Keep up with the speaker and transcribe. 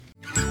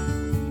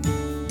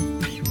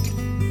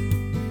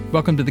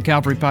Welcome to the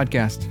Calvary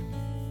Podcast,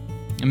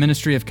 a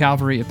ministry of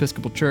Calvary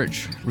Episcopal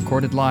Church,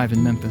 recorded live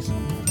in Memphis.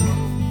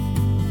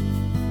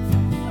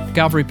 The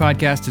Calvary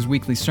Podcast is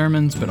weekly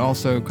sermons, but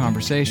also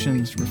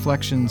conversations,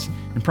 reflections,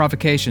 and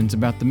provocations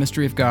about the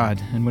mystery of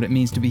God and what it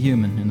means to be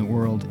human in the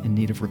world in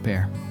need of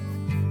repair.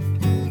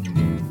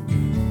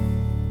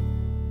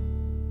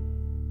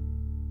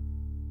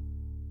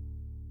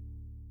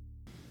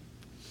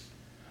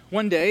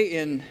 One day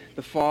in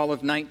the fall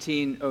of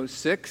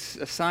 1906,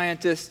 a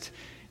scientist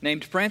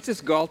named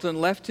Francis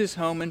Galton left his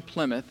home in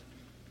Plymouth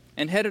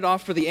and headed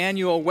off for the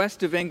annual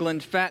West of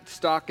England Fat,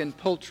 Stock, and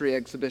Poultry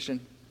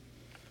exhibition.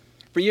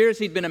 For years,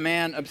 he'd been a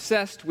man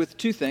obsessed with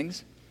two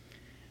things: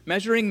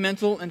 measuring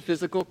mental and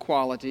physical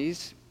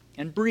qualities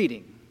and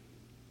breeding,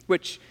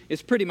 which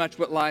is pretty much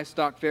what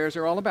livestock fairs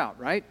are all about,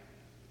 right?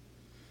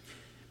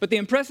 But the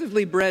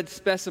impressively bred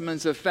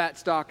specimens of fat,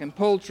 stock, and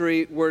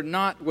poultry were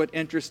not what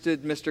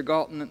interested Mr.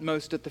 Galton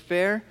most at the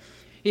fair.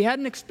 He had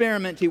an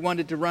experiment he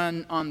wanted to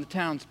run on the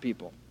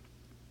townspeople.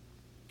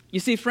 You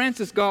see,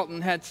 Francis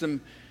Galton had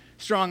some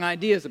strong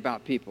ideas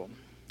about people.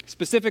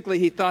 Specifically,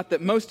 he thought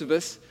that most of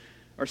us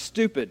are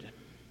stupid,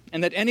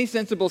 and that any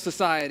sensible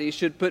society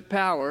should put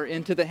power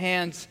into the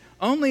hands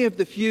only of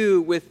the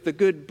few with the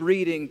good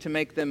breeding to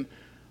make them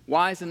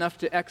wise enough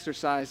to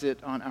exercise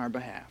it on our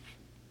behalf.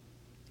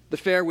 The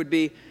fair would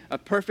be a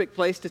perfect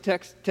place to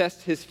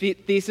test his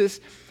thesis,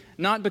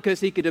 not because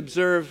he could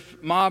observe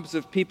mobs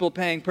of people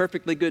paying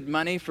perfectly good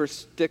money for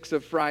sticks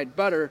of fried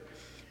butter,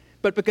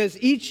 but because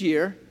each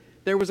year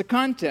there was a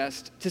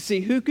contest to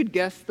see who could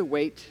guess the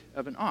weight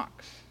of an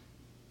ox.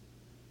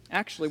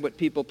 Actually, what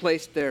people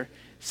placed their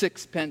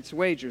 6-pence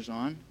wagers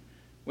on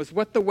was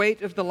what the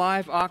weight of the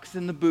live ox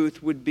in the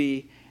booth would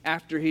be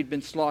after he'd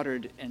been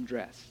slaughtered and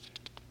dressed.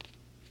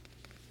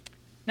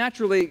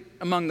 Naturally,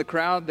 among the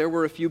crowd, there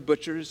were a few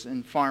butchers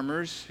and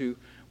farmers who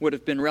would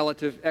have been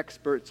relative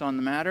experts on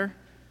the matter,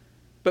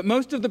 but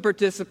most of the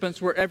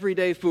participants were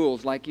everyday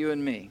fools like you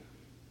and me.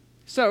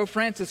 So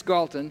Francis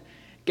Galton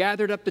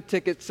gathered up the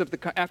tickets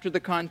after the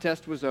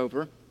contest was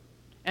over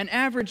and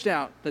averaged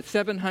out the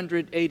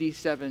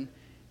 787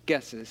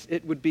 guesses.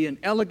 It would be an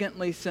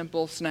elegantly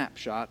simple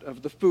snapshot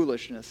of the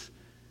foolishness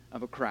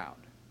of a crowd.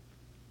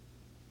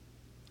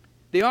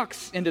 The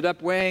ox ended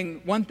up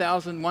weighing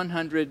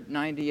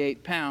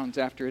 1,198 pounds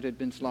after it had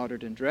been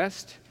slaughtered and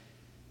dressed.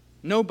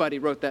 Nobody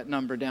wrote that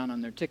number down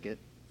on their ticket.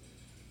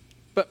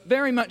 But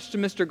very much to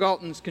Mr.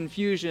 Galton's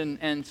confusion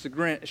and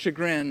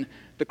chagrin,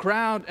 the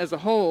crowd as a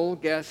whole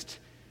guessed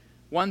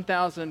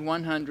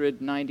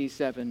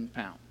 1,197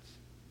 pounds.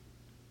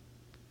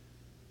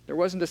 There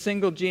wasn't a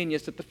single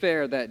genius at the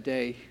fair that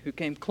day who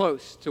came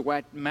close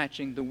to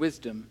matching the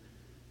wisdom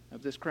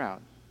of this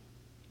crowd.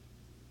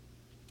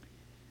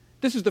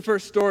 This is the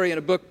first story in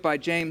a book by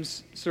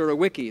James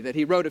Surowiecki that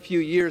he wrote a few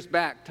years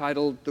back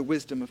titled The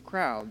Wisdom of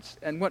Crowds.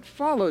 And what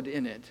followed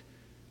in it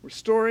were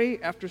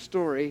story after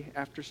story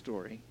after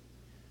story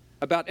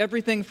about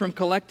everything from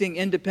collecting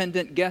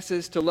independent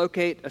guesses to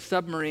locate a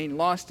submarine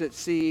lost at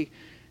sea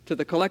to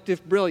the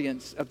collective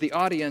brilliance of the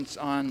audience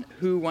on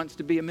Who Wants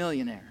to Be a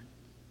Millionaire.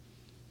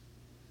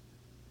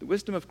 The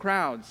wisdom of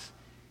crowds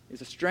is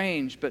a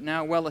strange but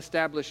now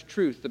well-established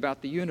truth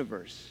about the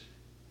universe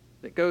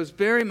that goes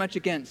very much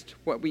against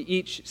what we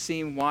each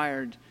seem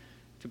wired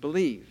to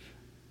believe.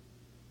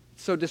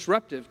 It's so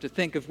disruptive to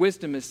think of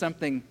wisdom as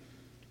something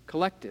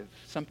collective,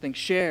 something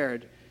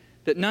shared,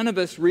 that none of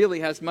us really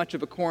has much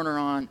of a corner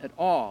on at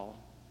all,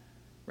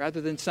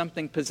 rather than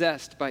something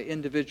possessed by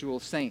individual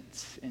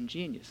saints and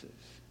geniuses.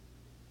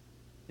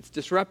 It's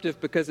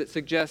disruptive because it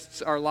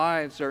suggests our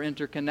lives are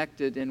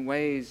interconnected in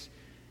ways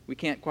we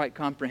can't quite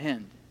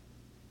comprehend.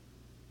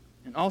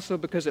 And also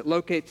because it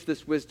locates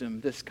this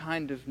wisdom, this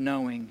kind of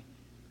knowing,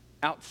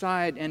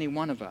 outside any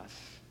one of us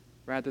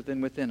rather than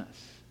within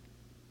us.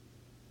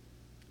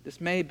 This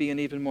may be an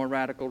even more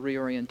radical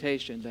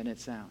reorientation than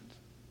it sounds.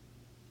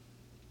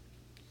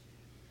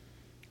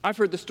 I've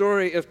heard the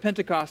story of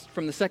Pentecost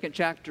from the second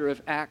chapter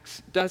of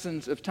Acts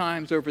dozens of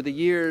times over the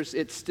years.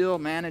 It still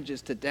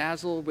manages to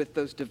dazzle with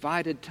those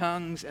divided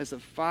tongues as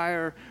of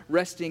fire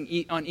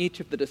resting on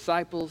each of the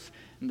disciples,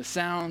 and the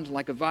sound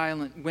like a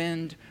violent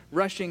wind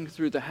rushing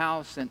through the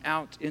house and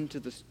out into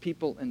the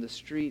people in the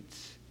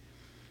streets.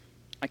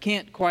 I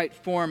can't quite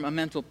form a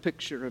mental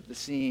picture of the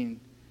scene,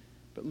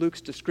 but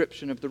Luke's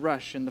description of the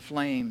rush and the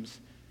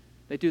flames,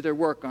 they do their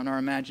work on our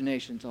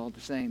imaginations all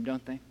the same,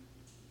 don't they?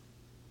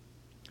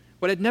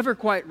 What had never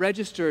quite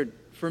registered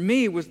for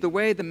me was the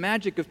way the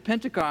magic of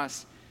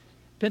Pentecost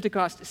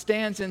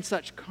stands in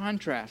such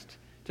contrast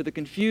to the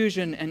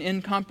confusion and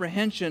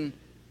incomprehension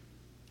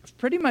of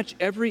pretty much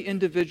every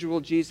individual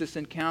Jesus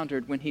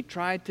encountered when he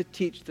tried to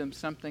teach them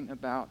something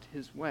about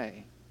his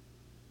way.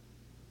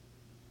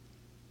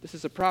 This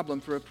is a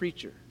problem for a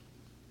preacher,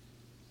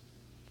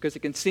 because it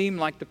can seem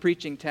like the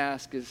preaching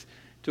task is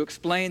to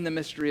explain the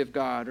mystery of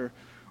God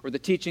or the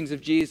teachings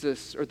of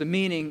Jesus or the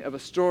meaning of a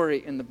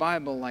story in the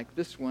Bible like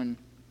this one.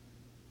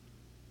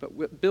 But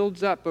what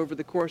builds up over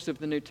the course of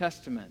the New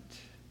Testament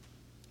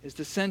is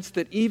the sense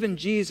that even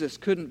Jesus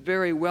couldn't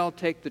very well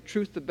take the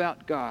truth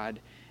about God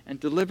and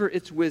deliver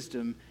its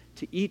wisdom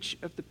to each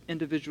of the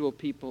individual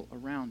people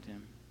around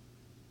him.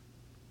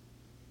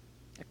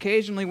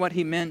 Occasionally what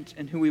he meant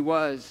and who he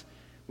was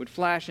would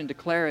flash into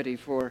clarity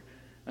for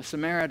a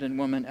Samaritan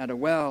woman at a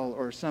well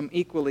or some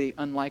equally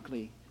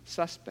unlikely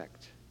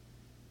suspect.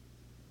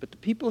 But the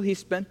people he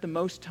spent the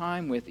most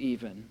time with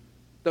even,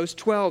 those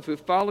 12 who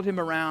followed him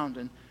around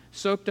and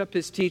soaked up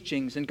his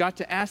teachings and got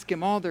to ask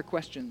him all their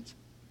questions,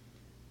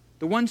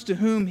 the ones to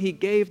whom he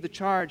gave the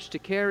charge to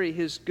carry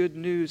his good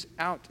news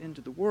out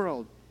into the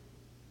world,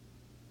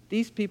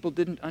 these people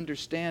didn't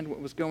understand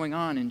what was going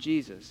on in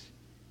Jesus,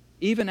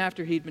 even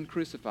after he'd been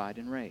crucified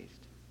and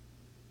raised.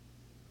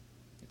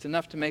 It's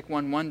enough to make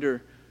one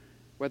wonder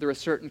whether a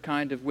certain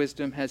kind of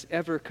wisdom has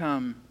ever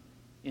come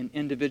in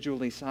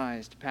individually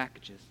sized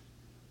packages.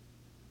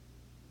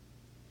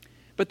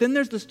 But then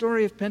there's the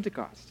story of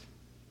Pentecost,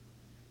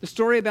 the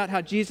story about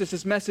how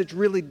Jesus' message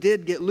really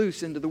did get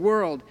loose into the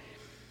world.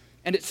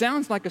 And it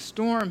sounds like a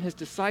storm his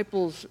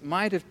disciples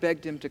might have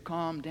begged him to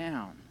calm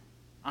down.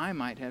 I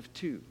might have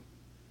too,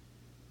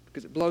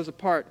 because it blows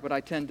apart what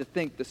I tend to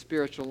think the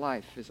spiritual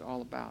life is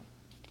all about.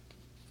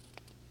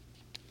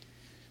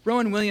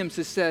 Rowan Williams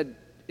has said,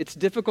 it's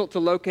difficult to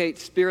locate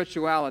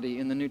spirituality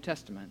in the New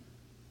Testament.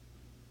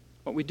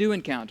 What we do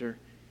encounter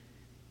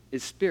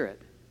is spirit.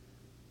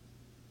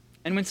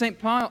 And when St.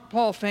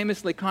 Paul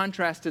famously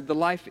contrasted the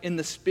life in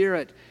the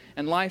spirit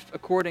and life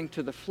according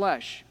to the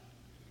flesh,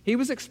 he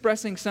was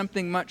expressing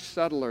something much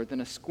subtler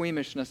than a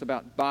squeamishness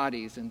about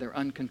bodies and their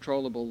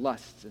uncontrollable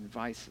lusts and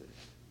vices.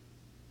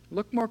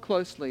 Look more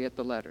closely at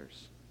the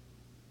letters.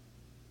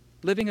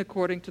 Living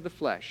according to the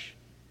flesh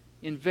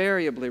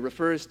invariably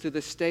refers to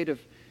the state of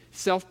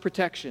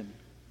self-protection,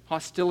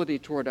 hostility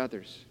toward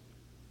others.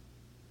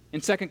 In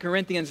 2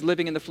 Corinthians,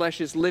 living in the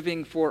flesh is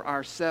living for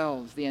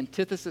ourselves, the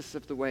antithesis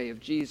of the way of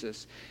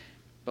Jesus.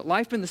 But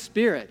life in the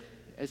Spirit,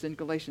 as in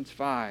Galatians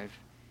 5,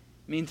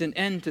 means an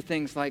end to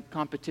things like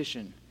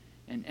competition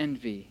and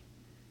envy.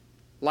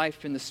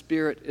 Life in the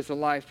Spirit is a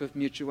life of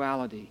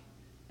mutuality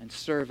and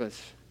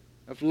service,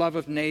 of love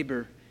of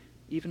neighbor,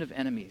 even of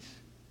enemies.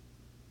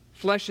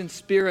 Flesh and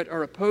spirit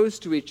are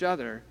opposed to each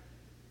other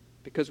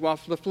because while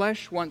the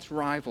flesh wants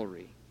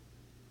rivalry,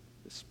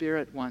 the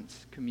Spirit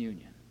wants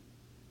communion.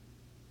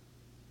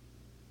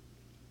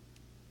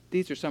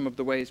 These are some of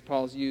the ways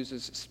Paul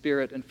uses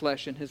spirit and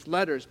flesh in his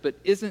letters, but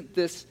isn't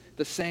this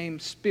the same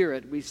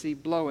Spirit we see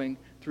blowing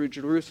through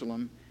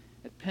Jerusalem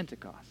at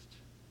Pentecost?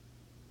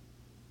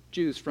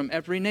 Jews from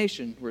every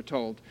nation, we're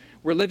told,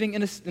 were living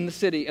in the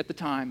city at the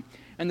time,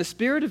 and the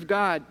Spirit of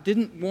God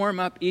didn't warm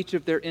up each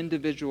of their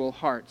individual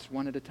hearts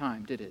one at a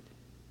time, did it?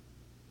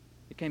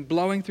 It came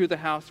blowing through the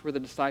house where the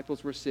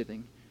disciples were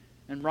sitting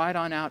and right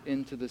on out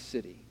into the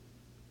city.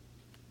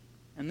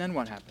 And then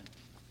what happened?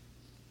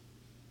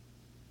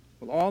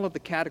 Well, all of the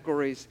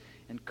categories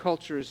and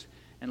cultures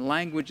and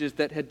languages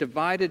that had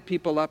divided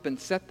people up and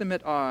set them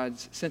at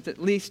odds since at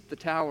least the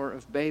Tower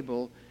of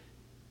Babel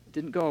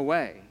didn't go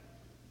away.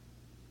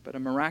 But a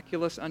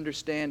miraculous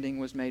understanding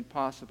was made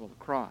possible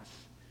across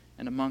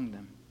and among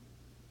them.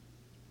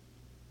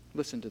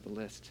 Listen to the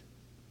list.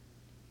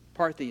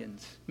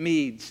 Parthians,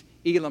 Medes,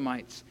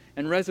 Elamites,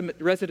 and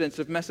residents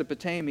of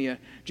Mesopotamia,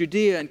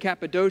 Judea and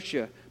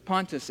Cappadocia,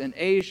 Pontus and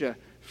Asia,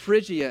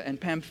 Phrygia and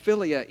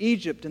Pamphylia,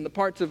 Egypt and the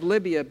parts of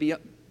Libya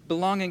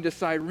belonging to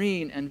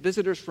Cyrene, and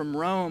visitors from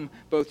Rome,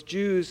 both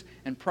Jews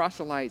and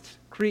proselytes,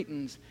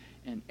 Cretans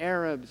and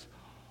Arabs.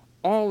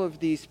 All of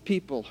these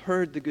people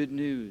heard the good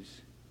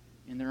news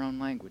in their own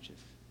languages.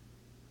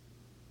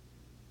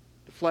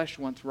 The flesh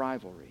wants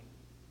rivalry,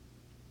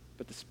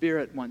 but the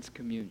Spirit wants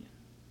communion.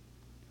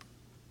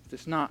 Is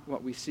this not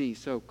what we see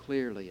so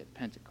clearly at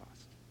Pentecost?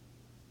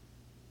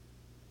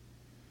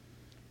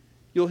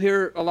 You'll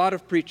hear a lot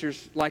of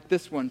preachers like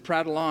this one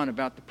prattle on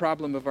about the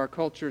problem of our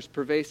culture's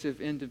pervasive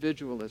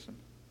individualism.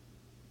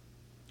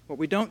 What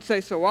we don't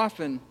say so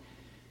often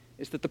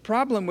is that the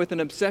problem with an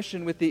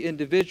obsession with the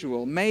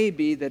individual may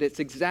be that it's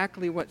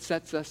exactly what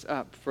sets us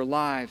up for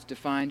lives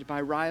defined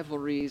by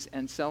rivalries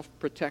and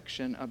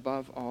self-protection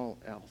above all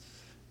else.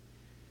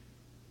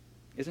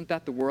 Isn't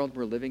that the world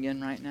we're living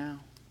in right now?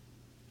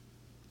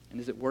 And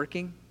is it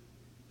working?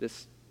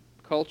 This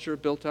culture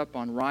built up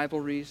on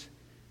rivalries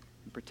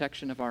and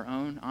protection of our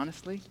own,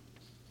 honestly?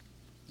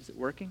 Is it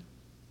working?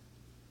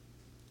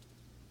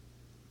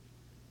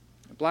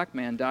 A black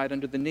man died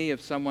under the knee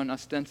of someone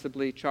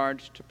ostensibly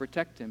charged to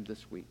protect him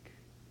this week.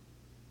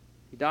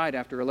 He died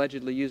after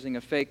allegedly using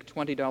a fake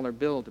 $20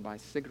 bill to buy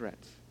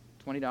cigarettes.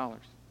 $20.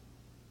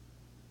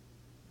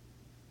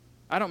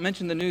 I don't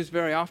mention the news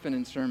very often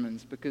in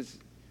sermons because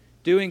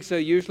doing so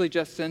usually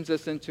just sends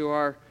us into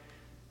our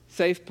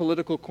safe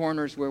political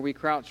corners where we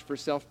crouch for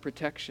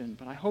self-protection.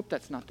 But I hope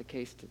that's not the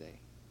case today.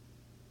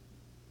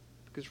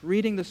 Because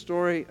reading the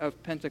story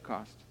of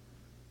Pentecost,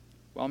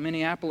 while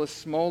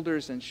Minneapolis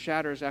smolders and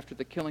shatters after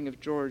the killing of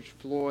George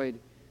Floyd,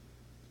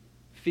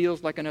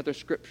 feels like another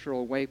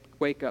scriptural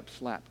wake-up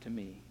slap to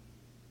me.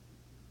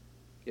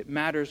 It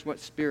matters what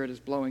spirit is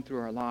blowing through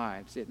our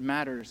lives. It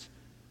matters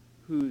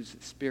whose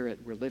spirit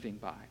we're living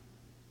by.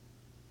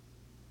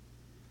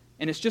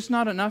 And it's just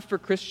not enough for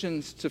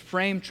Christians to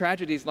frame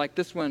tragedies like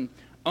this one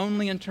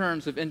only in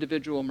terms of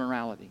individual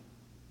morality.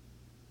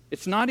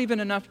 It's not even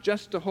enough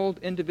just to hold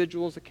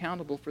individuals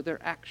accountable for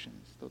their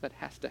actions, though that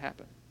has to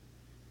happen.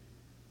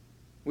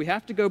 We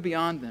have to go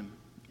beyond them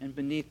and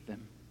beneath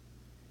them.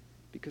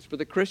 Because for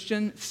the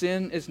Christian,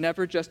 sin is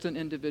never just an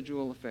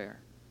individual affair.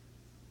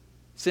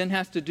 Sin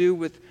has to do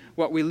with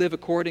what we live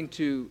according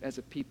to as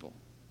a people.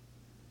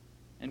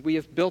 And we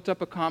have built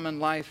up a common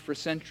life for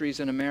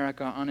centuries in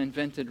America on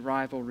invented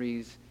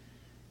rivalries,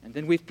 and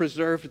then we've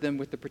preserved them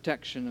with the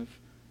protection of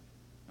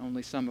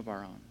only some of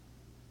our own.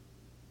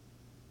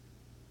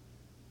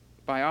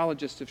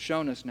 Biologists have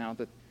shown us now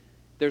that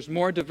there's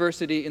more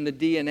diversity in the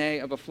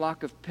DNA of a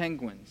flock of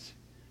penguins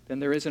than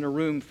there is in a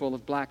room full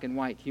of black and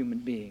white human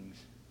beings.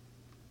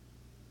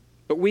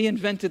 But we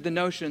invented the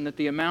notion that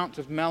the amount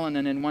of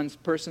melanin in one's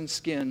person's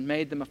skin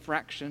made them a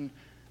fraction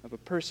of a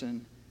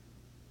person.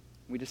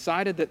 We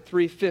decided that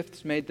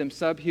 3/5 made them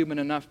subhuman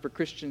enough for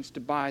Christians to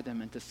buy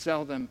them and to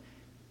sell them,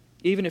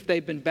 even if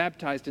they'd been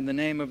baptized in the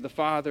name of the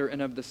Father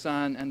and of the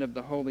Son and of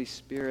the Holy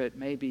Spirit,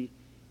 maybe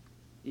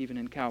even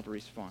in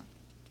Calvary's font.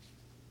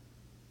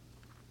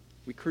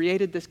 We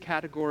created this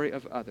category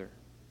of other,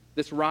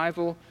 this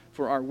rival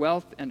for our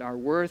wealth and our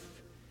worth,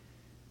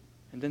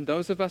 and then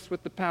those of us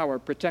with the power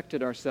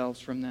protected ourselves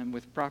from them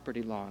with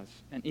property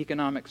laws and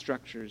economic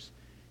structures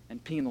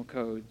and penal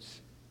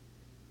codes.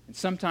 And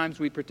sometimes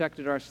we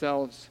protected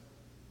ourselves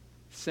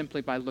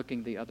simply by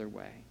looking the other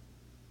way,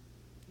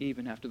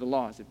 even after the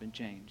laws had been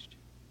changed.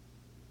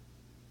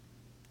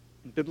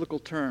 In biblical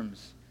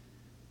terms,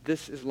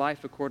 this is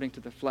life according to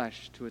the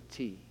flesh to a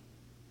T.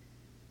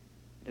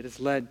 It has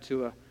led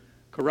to a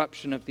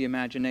corruption of the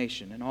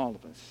imagination in all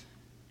of us,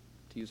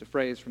 to use a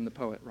phrase from the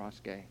poet Ross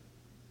Gay.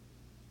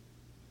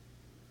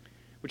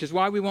 Which is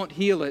why we won't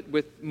heal it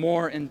with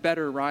more and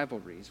better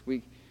rivalries.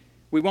 We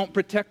won't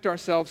protect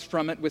ourselves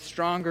from it with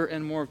stronger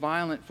and more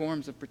violent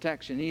forms of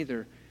protection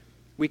either.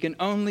 We can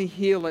only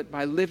heal it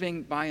by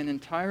living by an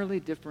entirely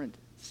different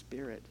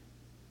spirit.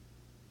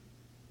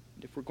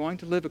 And if we're going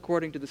to live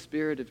according to the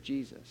Spirit of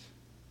Jesus,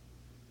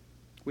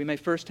 we may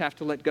first have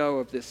to let go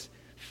of this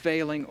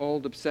failing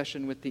old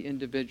obsession with the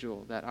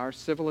individual that our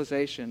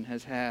civilization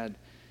has had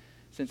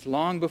since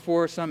long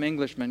before some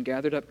Englishmen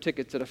gathered up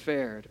tickets at a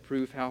fair to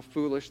prove how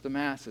foolish the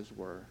masses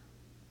were,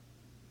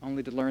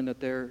 only to learn that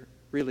there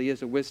really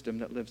is a wisdom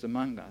that lives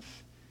among us,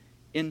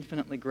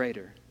 infinitely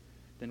greater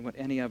than what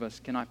any of us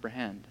can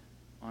apprehend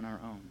on our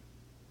own.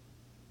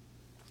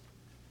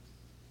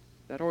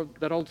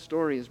 That old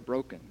story is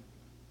broken,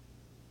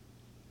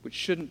 which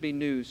shouldn't be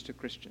news to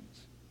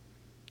Christians,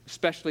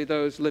 especially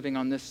those living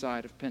on this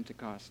side of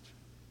Pentecost.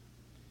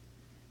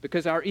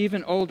 Because our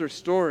even older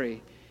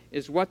story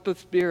is what the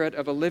Spirit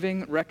of a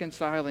living,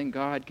 reconciling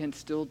God can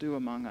still do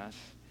among us.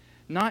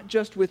 Not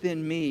just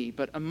within me,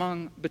 but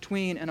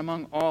between and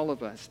among all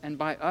of us. And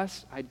by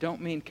us, I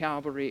don't mean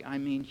Calvary, I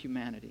mean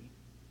humanity.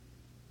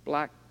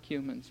 Black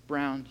humans,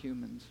 brown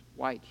humans,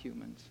 white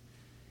humans.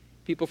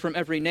 People from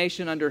every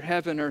nation under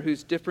heaven or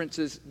whose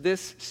differences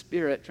this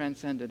Spirit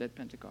transcended at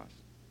Pentecost.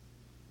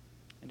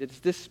 And it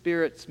is this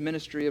Spirit's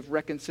ministry of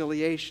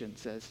reconciliation,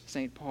 says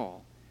St.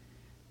 Paul,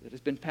 that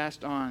has been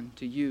passed on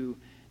to you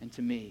and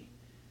to me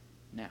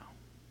now.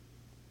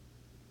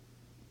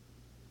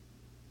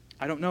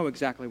 I don't know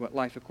exactly what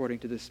life according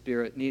to this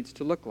Spirit needs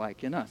to look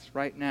like in us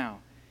right now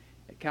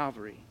at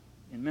Calvary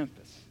in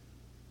Memphis.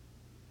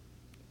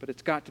 But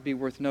it's got to be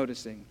worth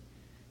noticing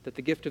that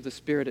the gift of the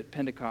Spirit at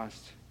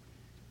Pentecost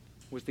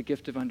was the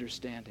gift of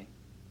understanding.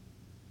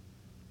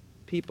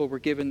 People were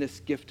given this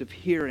gift of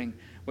hearing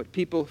what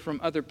people from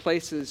other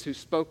places who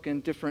spoke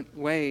in different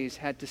ways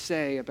had to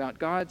say about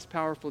God's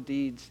powerful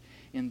deeds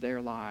in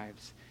their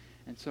lives.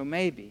 And so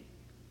maybe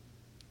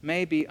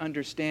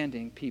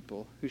understanding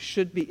people who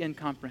should be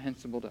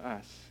incomprehensible to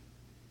us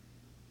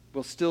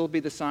will still be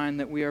the sign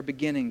that we are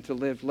beginning to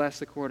live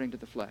less according to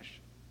the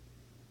flesh,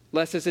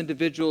 less as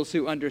individuals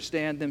who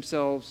understand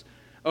themselves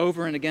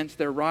over and against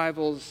their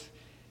rivals,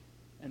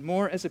 and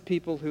more as a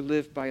people who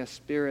live by a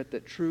Spirit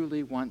that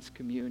truly wants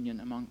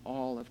communion among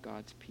all of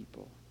God's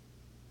people.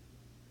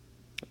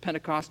 A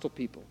Pentecostal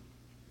people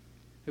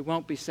who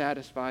won't be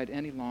satisfied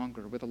any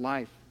longer with a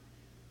life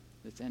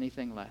that's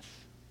anything less.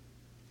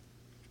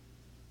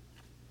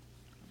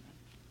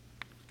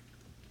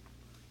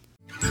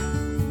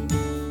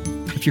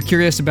 If you're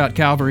curious about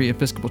Calvary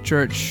Episcopal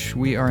Church,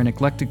 we are an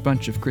eclectic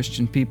bunch of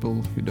Christian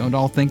people who don't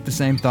all think the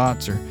same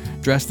thoughts or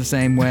dress the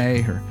same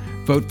way or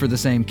vote for the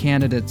same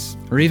candidates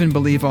or even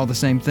believe all the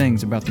same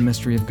things about the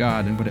mystery of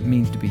God and what it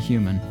means to be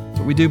human.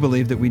 But we do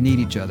believe that we need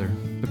each other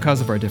because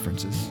of our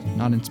differences,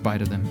 not in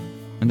spite of them,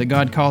 and that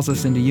God calls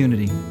us into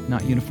unity,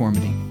 not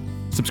uniformity.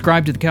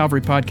 Subscribe to the Calvary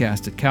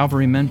Podcast at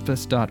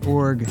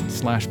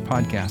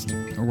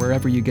calvarymemphis.org/podcast or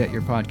wherever you get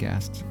your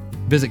podcasts.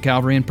 Visit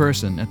Calvary in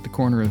person at the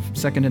corner of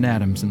 2nd and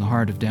Adams in the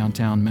heart of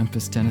downtown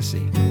Memphis,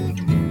 Tennessee.